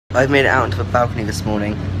I've made it out onto the balcony this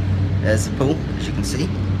morning. There's the pool, as you can see.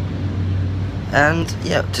 And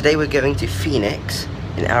yeah, today we're going to Pheonix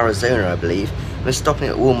in Arizona, I believe. We're stopping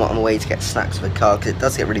at Walmart on the way to get snacks for the car because it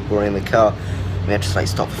does get really boring in the car. We have to like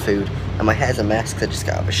stop for food. And my hair's a mess because I just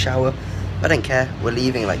got out of a shower. But I don't care, we're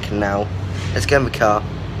leaving like now. Let's go in the car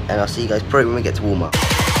and I'll see you guys probably when we get to Walmart.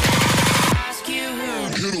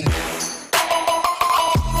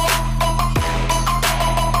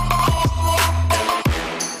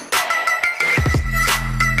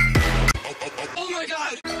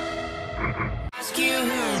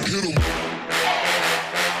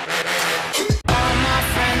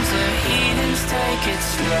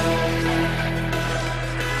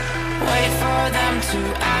 Wait for them to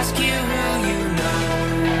ask you who you know.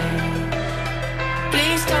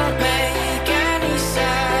 Please don't make any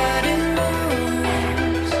sudden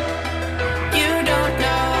moves. You don't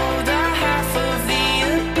know the half of the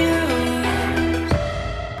abuse.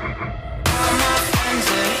 All my friends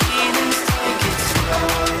are heathens, take it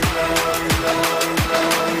slow.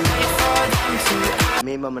 Wait for them to ask.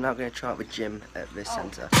 Me and Mum are now going to try out the gym at this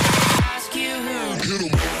centre. Ask you who.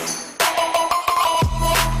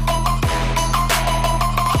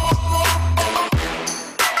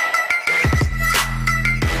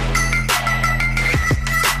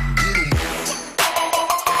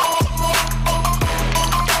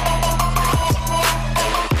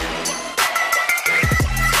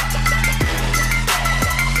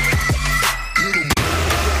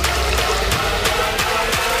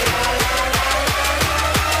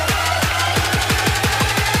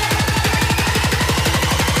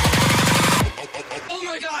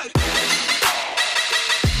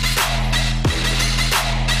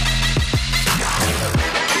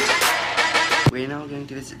 We're now going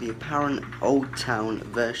to visit the apparent old town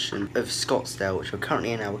version of Scottsdale, which we're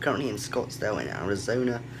currently in now. We're currently in Scottsdale in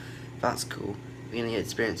Arizona. That's cool. We're going to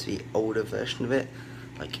experience the older version of it.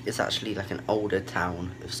 Like, it's actually like an older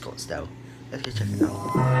town of Scottsdale. Let's go check it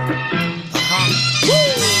out.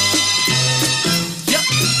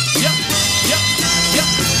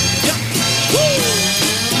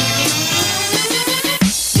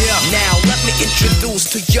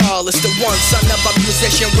 Introduced to y'all, it's the one son of a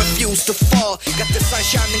musician, refused to fall. Got the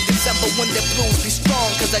sunshine in December when the blues be strong.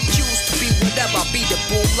 Cause I choose to be whatever, I be the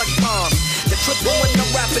boom like mom. The triple when I'm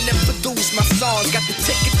rapping and produce my songs. Got the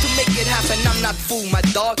ticket to make it happen, I'm not fool my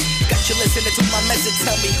dog. Got you listening to my message,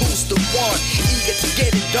 tell me who's the one. Eager to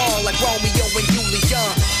get it on like Romeo and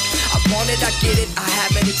Juliet. I want it, I get it, I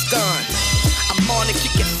have it, it's done. I'm on it,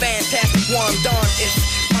 kick it fantastic, one done. If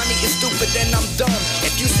money is stupid, then I'm done.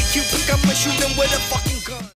 If you see Cupid, I'ma shoot him with a fucking